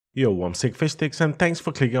Yo, I'm Sickfishsticks and thanks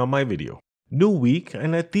for clicking on my video. New week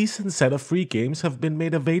and a decent set of free games have been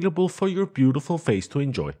made available for your beautiful face to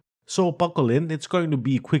enjoy. So buckle in, it's going to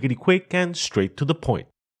be quickety quick and straight to the point.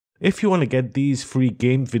 If you want to get these free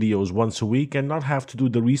game videos once a week and not have to do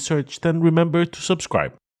the research, then remember to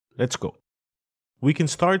subscribe. Let's go. We can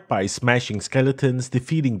start by smashing skeletons,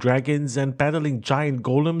 defeating dragons, and battling giant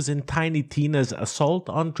golems in Tiny Tina's Assault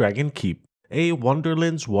on Dragon Keep, a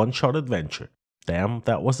Wonderland's one-shot adventure. Damn,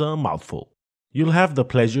 that was a mouthful. You'll have the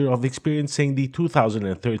pleasure of experiencing the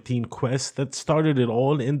 2013 quest that started it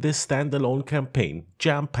all in this standalone campaign,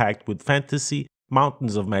 jam-packed with fantasy,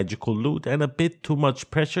 mountains of magical loot, and a bit too much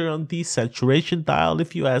pressure on the saturation dial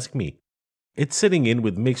if you ask me. It's sitting in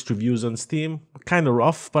with mixed reviews on Steam, kinda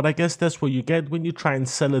rough, but I guess that's what you get when you try and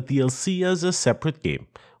sell a DLC as a separate game.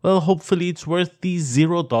 Well, hopefully it's worth the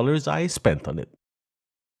 $0 I spent on it.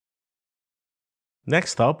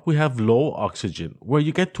 Next up, we have Low Oxygen, where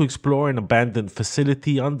you get to explore an abandoned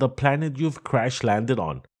facility on the planet you've crash-landed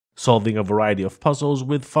on, solving a variety of puzzles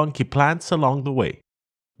with funky plants along the way.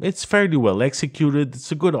 It's fairly well executed,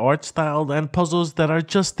 it's a good art style, and puzzles that are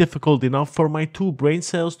just difficult enough for my two brain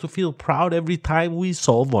cells to feel proud every time we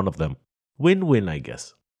solve one of them. Win-win, I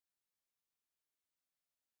guess.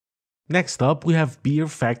 Next up, we have Beer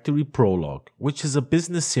Factory Prologue, which is a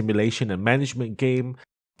business simulation and management game.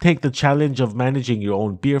 Take the challenge of managing your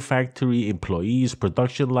own beer factory, employees,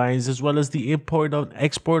 production lines, as well as the import and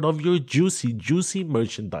export of your juicy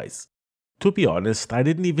merchandise. To be honest, I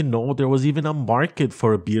didn't even know there was even a market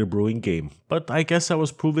for a beer brewing game, but I guess I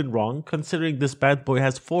was proven wrong considering this bad boy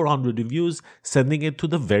has 400 reviews, sending it to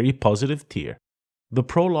the very positive tier. The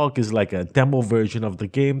prologue is like a demo version of the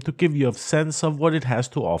game to give you a sense of what it has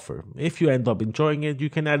to offer. If you end up enjoying it, you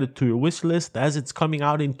can add it to your wishlist as it's coming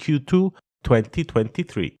out in Q2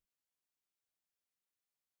 2023.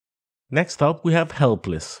 Next up, we have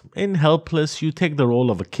Helpless. In Helpless, you take the role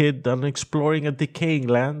of a kid on exploring a decaying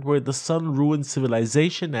land where the sun ruined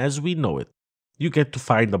civilization as we know it. You get to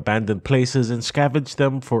find abandoned places and scavenge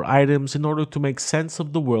them for items in order to make sense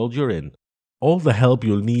of the world you're in. All the help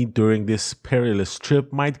you'll need during this perilous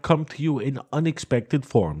trip might come to you in unexpected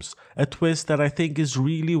forms, a twist that I think is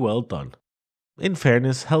really well done. In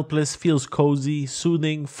fairness, Helpless feels cozy,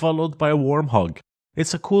 soothing, followed by a warm hug.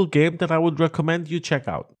 It's a cool game that I would recommend you check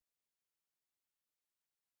out.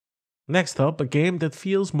 Next up, a game that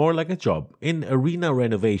feels more like a job. In Arena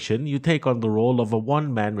Renovation, you take on the role of a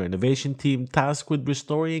one-man renovation team tasked with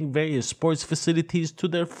restoring various sports facilities to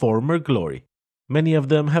their former glory. Many of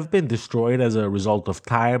them have been destroyed as a result of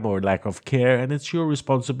time or lack of care, and it's your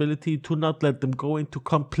responsibility to not let them go into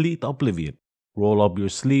complete oblivion. Roll up your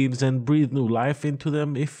sleeves and breathe new life into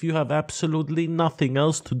them if you have absolutely nothing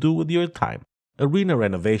else to do with your time. Arena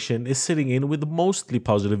Renovation is sitting in with mostly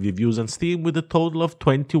positive reviews on Steam with a total of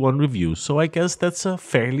 21 reviews, so I guess that's a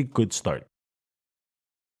fairly good start.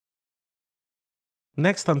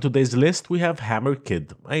 Next on today's list we have Hammer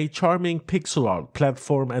Kid, a charming pixel art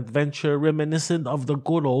platform adventure reminiscent of the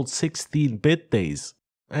good old 16-bit days.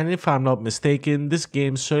 And if I'm not mistaken, this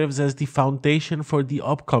game serves as the foundation for the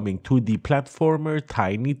upcoming 2D platformer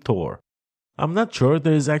Tiny Tor. I'm not sure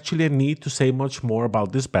there is actually a need to say much more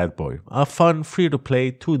about this bad boy, a fun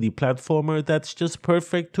free-to-play 2D platformer that's just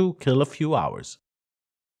perfect to kill a few hours.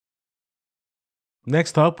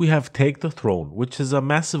 Next up we have Take the Throne, which is a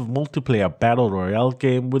massive multiplayer battle royale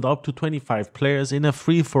game with up to 25 players in a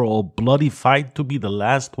free-for-all bloody fight to be the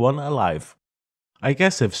last one alive. I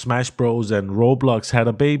guess if Smash Bros and Roblox had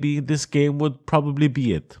a baby, this game would probably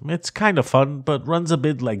be it. It's kinda fun, but runs a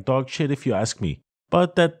bit like dog shit if you ask me.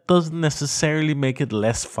 But that doesn't necessarily make it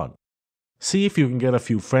less fun. See if you can get a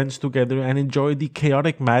few friends together and enjoy the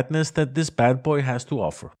chaotic madness that this bad boy has to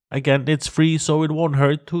offer. Again, it's free, so it won't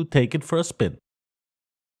hurt to take it for a spin.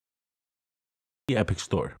 The Epic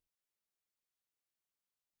Store.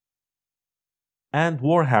 And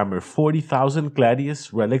Warhammer 40,000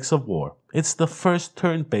 Gladius Relics of War. It's the first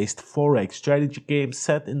turn-based 4X strategy game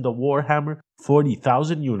set in the Warhammer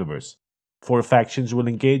 40,000 universe. 4 factions will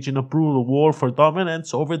engage in a brutal war for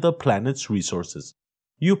dominance over the planet's resources.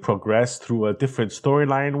 You progress through a different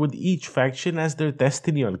storyline with each faction as their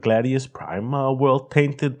destiny on Gladius Prime, a world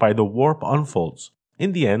tainted by the warp, unfolds.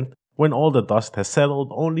 In the end, when all the dust has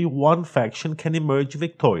settled, only one faction can emerge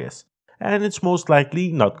victorious, and it's most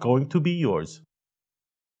likely not going to be yours.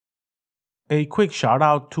 A quick shout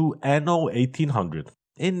out to Anno 1800.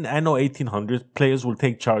 In Anno 1800, players will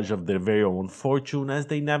take charge of their very own fortune as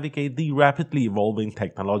they navigate the rapidly evolving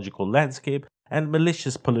technological landscape and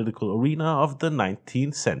malicious political arena of the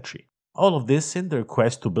 19th century. All of this in their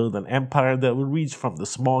quest to build an empire that will reach from the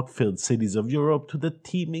smog-filled cities of Europe to the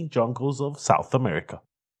teeming jungles of South America.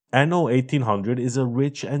 Anno 1800 is a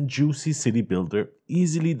rich and juicy city builder,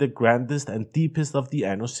 easily the grandest and deepest of the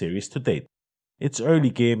Anno series to date. Its early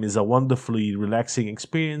game is a wonderfully relaxing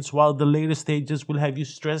experience, while the later stages will have you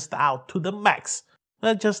stressed out to the max.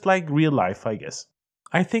 Just like real life, I guess.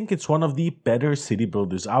 I think it's one of the better city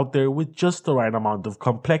builders out there with just the right amount of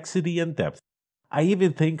complexity and depth. I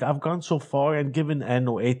even think I've gone so far and given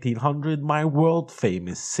Anno 1800 my world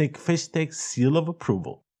famous Sickfishsticks seal of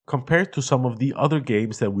approval. Compared to some of the other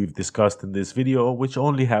games that we've discussed in this video, which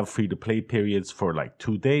only have free-to-play periods for like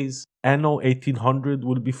 2 days, Anno 1800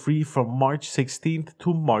 will be free from March 16th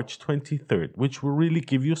to March 23rd, which will really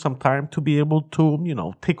give you some time to be able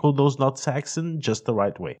to, tickle those nutsacks in just the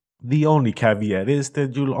right way. The only caveat is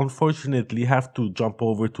that you'll unfortunately have to jump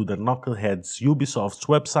over to the Knuckleheads Ubisoft's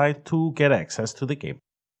website to get access to the game.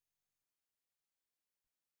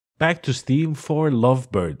 Back to Steam for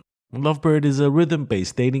Lovebirb. Lovebirb is a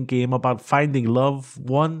rhythm-based dating game about finding love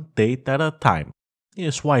one date at a time.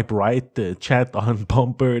 You swipe right, chat on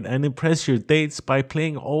Bumpbird, and impress your dates by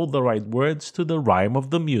playing all the right words to the rhyme of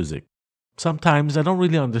the music. Sometimes I don't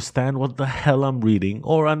really understand what the hell I'm reading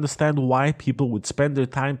or understand why people would spend their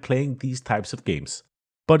time playing these types of games.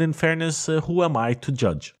 But in fairness, who am I to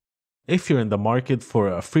judge? If you're in the market for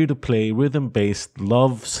a free-to-play rhythm-based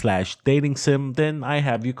love/dating sim, then I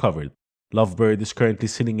have you covered. Lovebirb is currently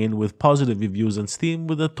sitting in with positive reviews on Steam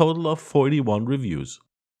with a total of 41 reviews.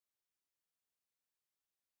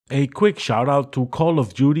 A quick shout out to Call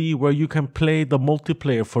of Duty, where you can play the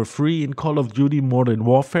multiplayer for free in Call of Duty Modern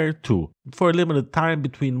Warfare 2 for a limited time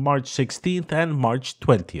between March 16th and March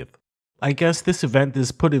 20th. I guess this event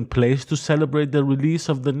is put in place to celebrate the release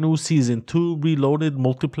of the new Season 2 Reloaded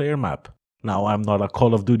multiplayer map. Now, I'm not a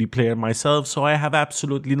Call of Duty player myself, so I have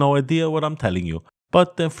absolutely no idea what I'm telling you,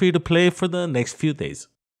 but they're free to play for the next few days.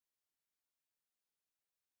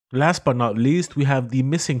 Last but not least, we have The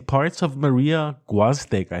Missing Parts of Maria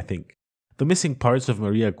Gwozdek, I think. The Missing Parts of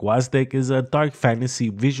Maria Gwozdek is a dark fantasy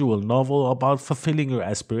visual novel about fulfilling your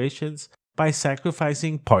aspirations by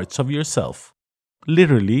sacrificing parts of yourself.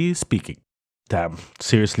 Literally speaking. Damn,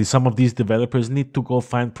 seriously, some of these developers need to go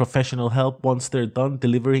find professional help once they're done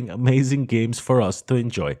delivering amazing games for us to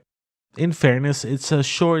enjoy. In fairness, it's a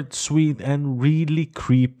short, sweet, and really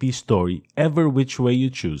creepy story, ever which way you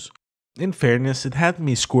choose. In fairness, it had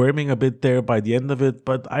me squirming a bit there by the end of it,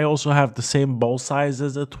 but I also have the same ball size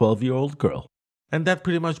as a 12-year-old girl. And that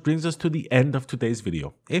pretty much brings us to the end of today's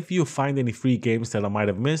video. If you find any free games that I might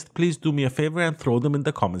have missed, please do me a favor and throw them in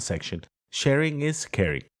the comment section. Sharing is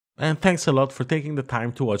caring. And thanks a lot for taking the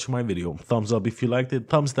time to watch my video. Thumbs up if you liked it,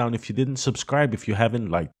 thumbs down if you didn't, subscribe if you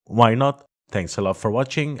haven't, why not? Thanks a lot for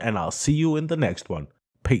watching, and I'll see you in the next one.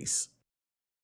 Peace.